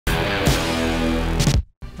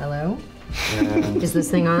Hello? Is this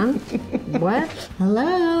thing on? What?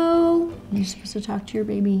 Hello? You're supposed to talk to your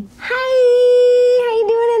baby. Hi! How you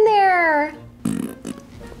doing in there?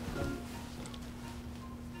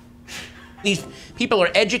 These people are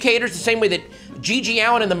educators the same way that Gigi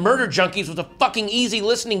Allen and the Murder Junkies was a fucking easy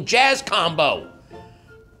listening jazz combo.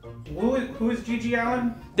 Who is Gigi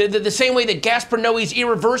Allen? The same way that Gaspar Noé's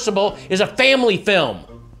Irreversible is a family film.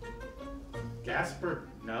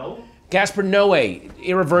 Gaspar Noé,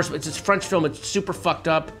 Irreversible. It's a French film. It's super fucked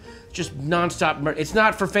up. Just nonstop murder. It's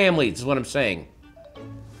not for families, is what I'm saying.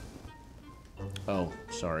 Oh,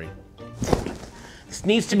 sorry. This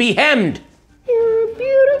needs to be hemmed. You're a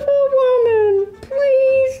beautiful woman.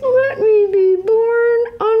 Please let me be born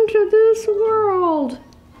unto this world.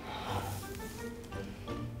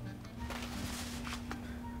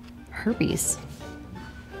 Herpes.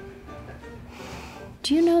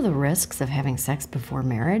 Do you know the risks of having sex before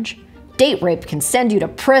marriage? Date rape can send you to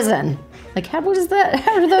prison. Like, how do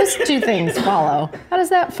those two things follow? How does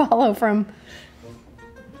that follow from?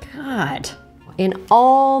 God. In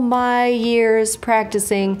all my years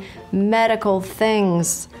practicing medical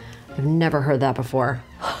things, I've never heard that before.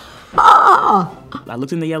 I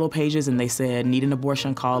looked in the yellow pages and they said, need an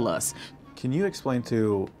abortion, call us. Can you explain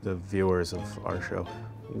to the viewers of our show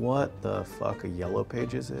what the fuck a yellow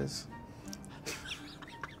pages is?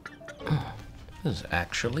 This is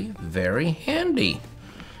actually very handy.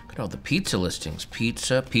 Look at all the pizza listings.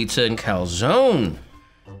 Pizza, and calzone.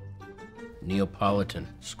 Neapolitan,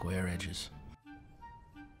 square edges.